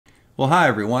Well, hi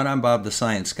everyone, I'm Bob the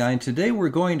Science Guy, and today we're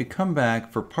going to come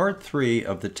back for part 3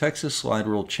 of the Texas Slide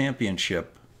Rule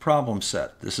Championship problem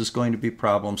set. This is going to be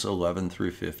problems 11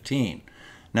 through 15.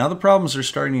 Now the problems are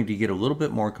starting to get a little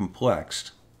bit more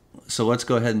complex, so let's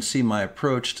go ahead and see my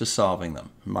approach to solving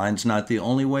them. Mine's not the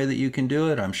only way that you can do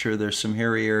it. I'm sure there's some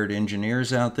hairy-haired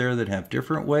engineers out there that have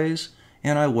different ways,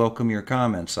 and I welcome your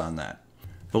comments on that.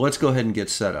 But let's go ahead and get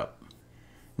set up.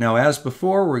 Now, as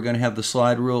before, we're going to have the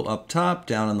slide rule up top.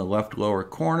 Down in the left lower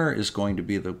corner is going to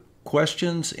be the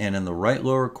questions, and in the right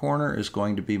lower corner is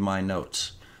going to be my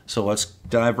notes. So let's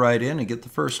dive right in and get the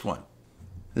first one.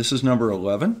 This is number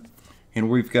 11, and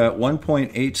we've got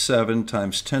 1.87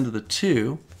 times 10 to the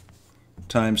 2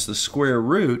 times the square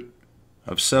root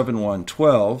of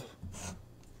 712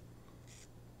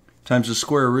 times the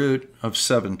square root of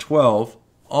 712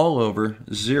 all over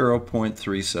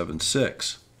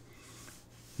 0.376.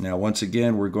 Now, once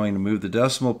again, we're going to move the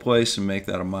decimal place and make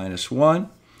that a -1.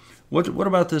 What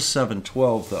about this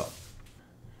 712, though?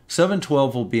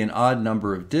 712 will be an odd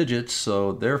number of digits,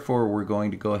 so therefore we're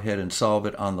going to go ahead and solve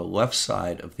it on the left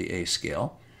side of the A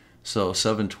scale. So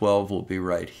 712 will be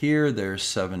right here. There's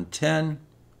 710.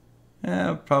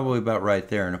 Probably about right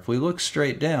there. And if we look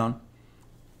straight down,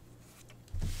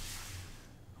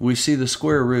 we see the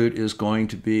square root is going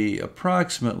to be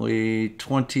approximately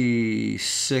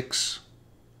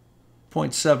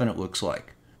 26.7, it looks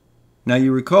like. Now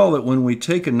you recall that when we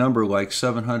take a number like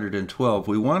 712,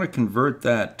 we want to convert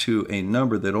that to a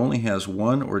number that only has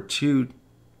 1 or 2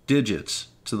 digits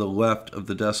to the left of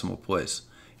the decimal place.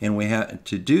 And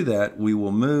to do that, we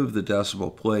will move the decimal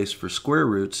place for square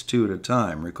roots 2 at a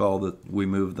time. Recall that we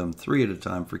move them 3 at a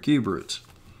time for cube roots.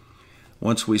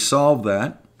 Once we solve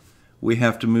that, we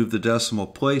have to move the decimal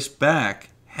place back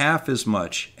half as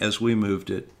much as we moved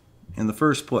it in the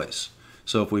first place.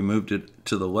 So if we moved it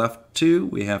to the left 2,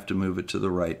 we have to move it to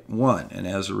the right 1. And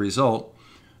as a result,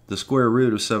 the square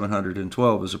root of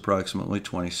 712 is approximately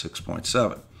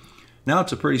 26.7. Now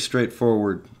it's a pretty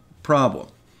straightforward problem.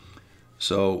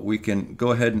 So we can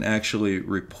go ahead and actually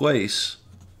replace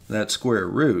that square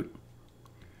root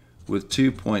with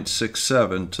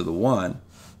 2.67 to the 1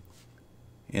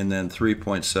 and then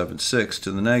 3.76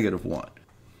 to the -1.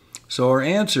 So our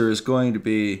answer is going to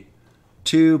be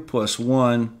 2 plus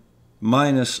 1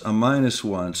 minus a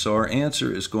 -1. So our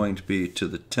answer is going to be to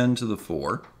the 10 to the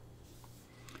 4.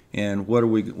 And what do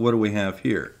we have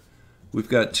here? We've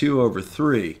got 2 over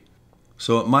 3.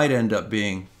 So it might end up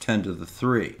being 10 to the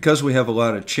 3. Because we have a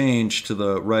lot of change to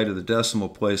the right of the decimal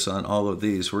place on all of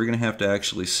these, we're going to have to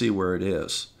actually see where it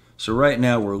is. So right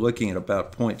now we're looking at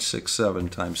about 0.67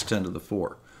 times 10 to the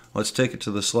 4. Let's take it to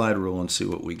the slide rule and see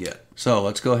what we get. So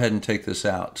let's go ahead and take this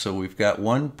out. So we've got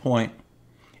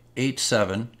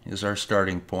 1.87 is our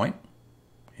starting point,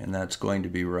 and that's going to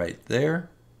be right there.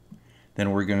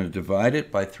 Then we're going to divide it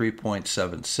by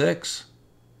 3.76,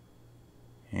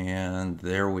 and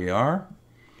there we are.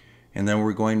 And then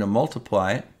we're going to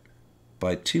multiply it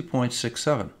by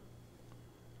 2.67.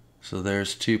 So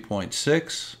there's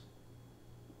 2.6,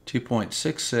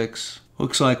 2.66.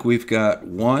 Looks like we've got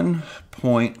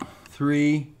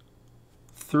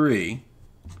 1.33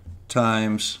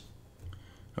 times,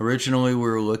 originally we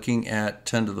were looking at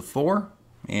 10 to the 4,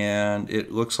 and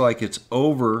it looks like it's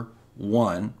over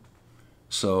 1.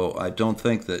 So I don't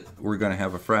think that we're going to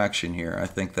have a fraction here. I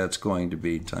think that's going to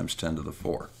be times 10 to the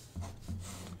 4.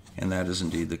 And that is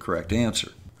indeed the correct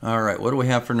answer. All right, what do we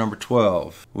have for number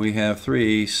 12? We have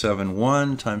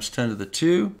 371 times 10 to the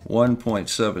 2,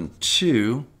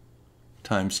 1.72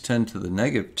 times 10 to the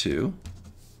 -2.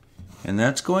 And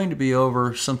that's going to be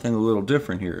over something a little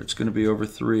different here. It's going to be over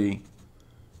 3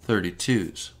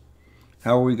 32s.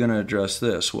 How are we going to address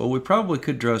this? Well, we probably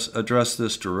could address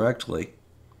this directly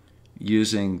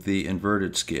using the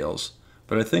inverted scales.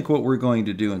 But I think what we're going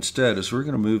to do instead is we're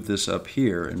going to move this up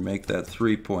here and make that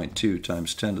 3.2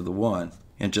 times 10 to the 1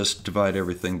 and just divide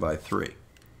everything by 3.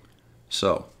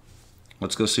 So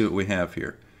let's go see what we have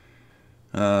here.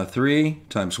 3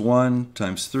 times 1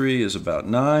 times 3 is about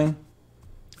 9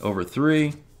 over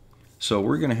 3. So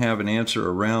we're going to have an answer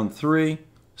around 3.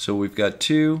 So we've got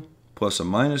 2 plus a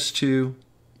 -2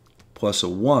 plus a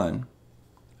 1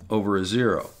 over a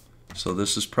 0. So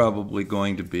this is probably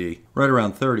going to be right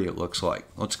around 30, it looks like.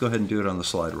 Let's go ahead and do it on the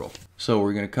slide rule. So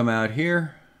we're going to come out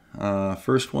here.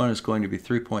 First one is going to be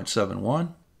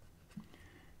 3.71.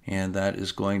 And that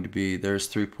is going to be, there's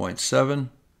 3.7.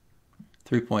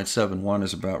 3.71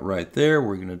 is about right there.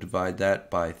 We're going to divide that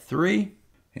by 3.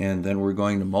 And then we're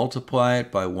going to multiply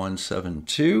it by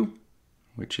 172,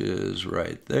 which is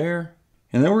right there.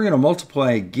 And then we're going to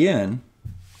multiply again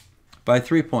by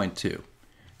 3.2.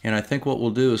 And I think what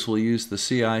we'll do is we'll use the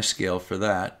CI scale for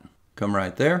that. Come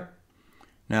right there.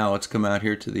 Now let's come out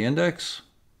here to the index,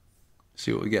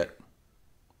 see what we get.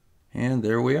 And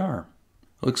there we are.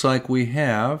 Looks like we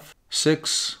have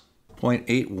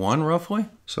 6.81 roughly.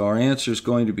 So our answer is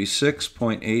going to be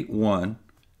 6.81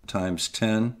 times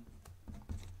 10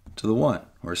 to the 1,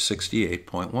 or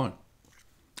 68.1.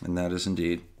 And that is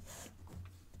indeed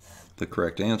the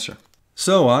correct answer.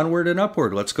 So onward and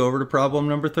upward. Let's go over to problem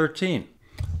number 13.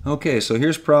 Okay, so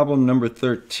here's problem number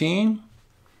 13.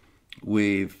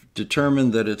 We've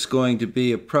determined that it's going to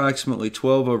be approximately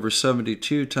 12 over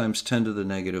 72 times 10 to the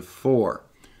negative 4.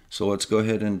 So let's go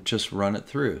ahead and just run it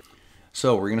through.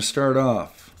 So we're going to start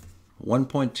off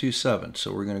 1.27.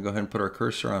 So we're going to go ahead and put our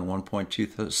cursor on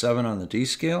 1.27 on the D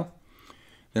scale.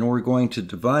 Then we're going to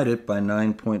divide it by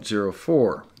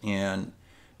 9.04. And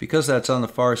because that's on the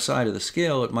far side of the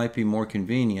scale, it might be more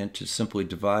convenient to simply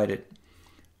divide it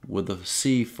with a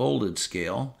C folded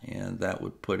scale, and that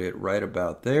would put it right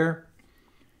about there.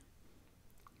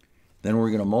 Then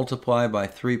we're going to multiply by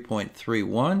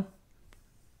 3.31.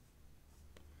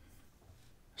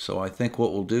 So I think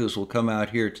what we'll do is we'll come out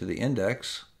here to the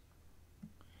index,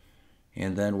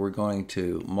 and then we're going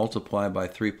to multiply by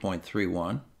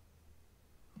 3.31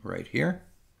 right here.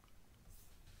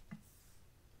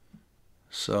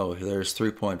 So there's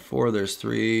 3.4, there's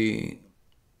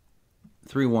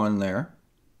 3.1 there.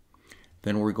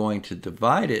 Then we're going to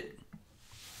divide it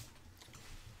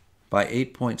by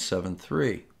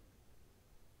 8.73.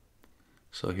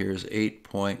 So here's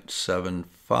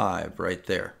 8.75 right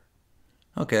there.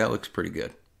 Okay, that looks pretty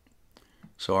good.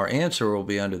 So our answer will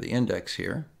be under the index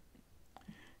here.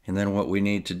 And then what we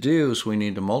need to do is we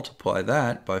need to multiply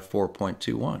that by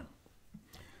 4.21.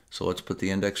 So let's put the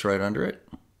index right under it.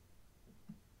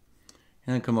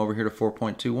 And then come over here to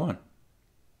 4.21.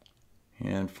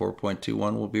 And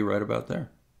 4.21 will be right about there.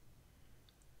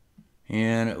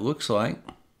 And it looks like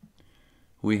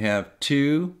we have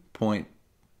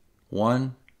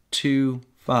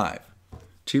 2.125.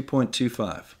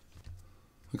 2.25.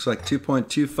 Looks like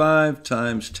 2.25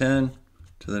 times 10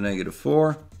 to the negative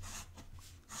 4.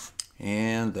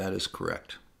 And that is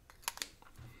correct.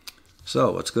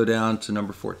 So let's go down to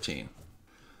number 14.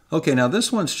 Okay, now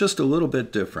this one's just a little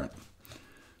bit different.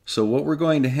 So what we're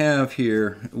going to have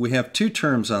here, we have 2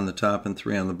 terms on the top and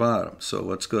 3 on the bottom. So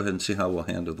let's go ahead and see how we'll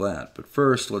handle that. But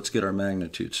first, let's get our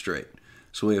magnitude straight.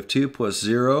 So we have 2 plus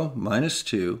 0 minus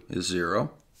 2 is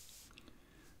 0.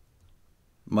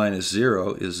 Minus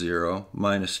 0 is 0.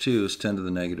 Minus 2 is 10 to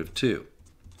the negative 2.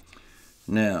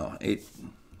 Now,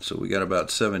 so we got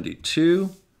about 72,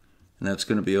 and that's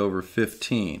going to be over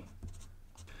 15.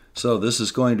 So this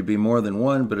is going to be more than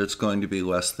 1, but it's going to be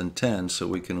less than 10, so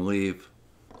we can leave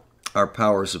our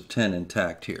powers of 10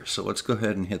 intact here. So let's go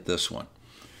ahead and hit this one.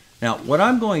 Now, what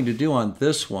I'm going to do on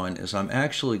this one is I'm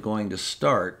actually going to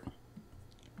start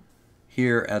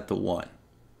here at the 1.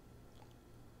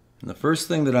 And the first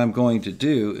thing that I'm going to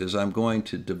do is I'm going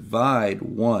to divide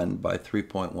 1 by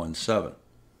 3.17.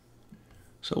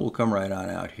 So we'll come right on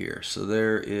out here. So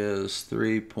there is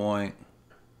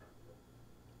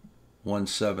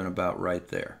 3.17 about right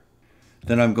there.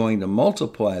 Then I'm going to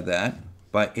multiply that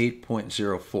by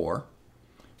 8.04.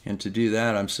 And to do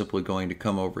that, I'm simply going to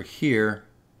come over here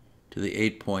to the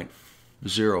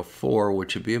 8.04,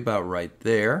 which would be about right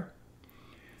there.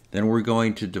 Then we're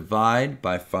going to divide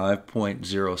by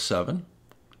 5.07.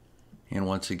 And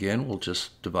once again, we'll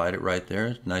just divide it right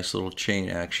there. Nice little chain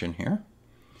action here.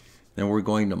 Then we're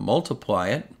going to multiply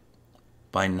it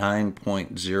by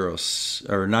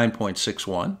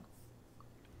 9.61,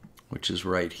 which is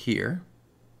right here.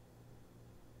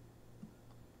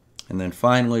 And then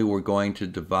finally, we're going to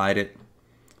divide it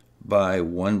by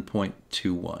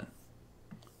 1.21.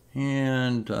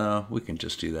 And we can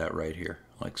just do that right here,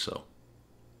 like so.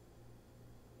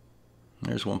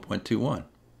 There's 1.21. It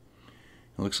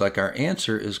looks like our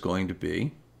answer is going to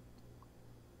be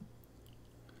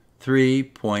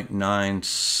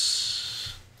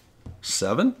 3.97.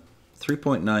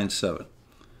 3.97.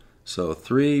 So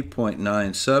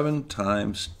 3.97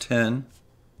 times 10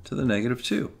 to the negative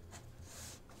 2.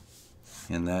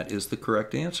 And that is the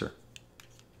correct answer.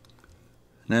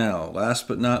 Now, last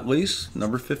but not least,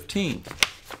 number 15.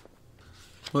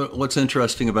 What's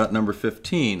interesting about number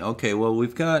 15? Okay, well,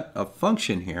 we've got a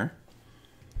function here.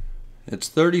 It's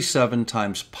 37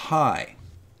 times pi.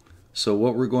 So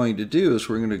what we're going to do is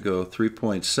we're going to go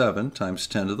 3.7 times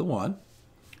 10 to the 1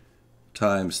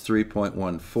 times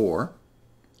 3.14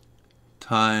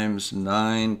 times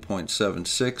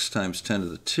 9.76 times 10 to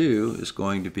the 2 is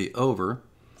going to be over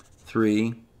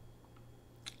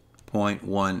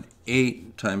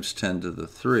 3.18 times 10 to the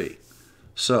 3.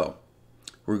 So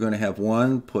we're going to have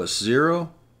 1 plus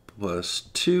 0 plus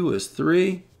 2 is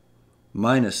 3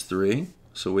 minus 3.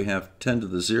 So we have 10 to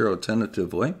the 0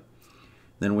 tentatively.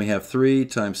 Then we have 3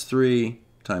 times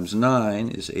 9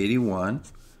 is 81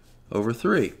 over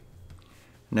 3.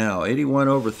 Now 81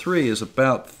 over 3 is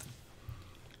about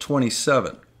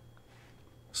 27.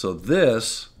 So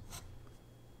this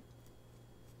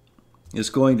is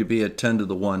going to be a 10 to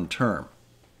the 1 term.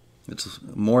 It's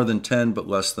more than 10 but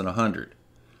less than 100.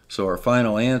 So our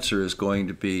final answer is going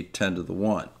to be 10 to the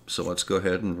 1. So let's go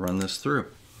ahead and run this through.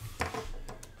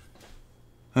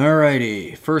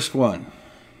 Alrighty, first one,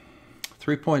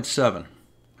 3.7.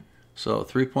 So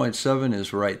 3.7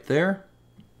 is right there.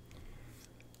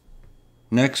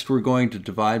 Next we're going to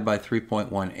divide by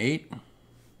 3.18,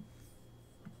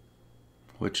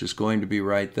 which is going to be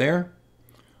right there.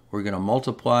 We're going to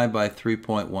multiply by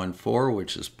 3.14,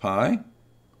 which is pi.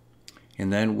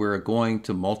 And then we're going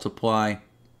to multiply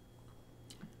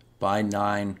by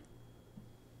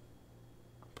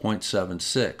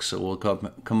 9.76. So we'll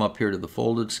come up here to the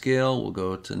folded scale. We'll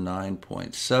go to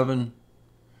 9.7.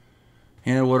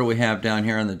 And what do we have down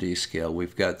here on the D scale?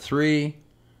 We've got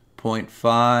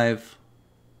 3.5.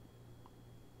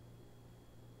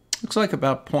 Looks like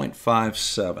about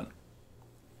 0.57.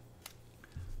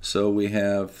 So we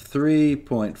have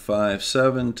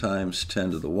 3.57 times 10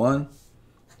 to the 1.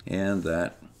 And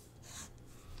that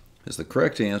is the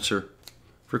correct answer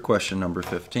for question number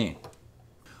 15.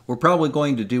 We're probably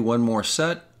going to do one more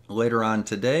set later on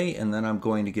today, and then I'm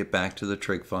going to get back to the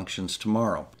trig functions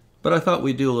tomorrow. But I thought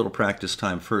we'd do a little practice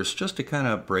time first, just to kind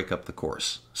of break up the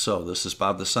course. So this is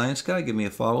Bob the Science Guy. Give me a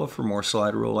follow for more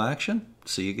slide rule action.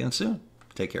 See you again soon.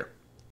 Take care.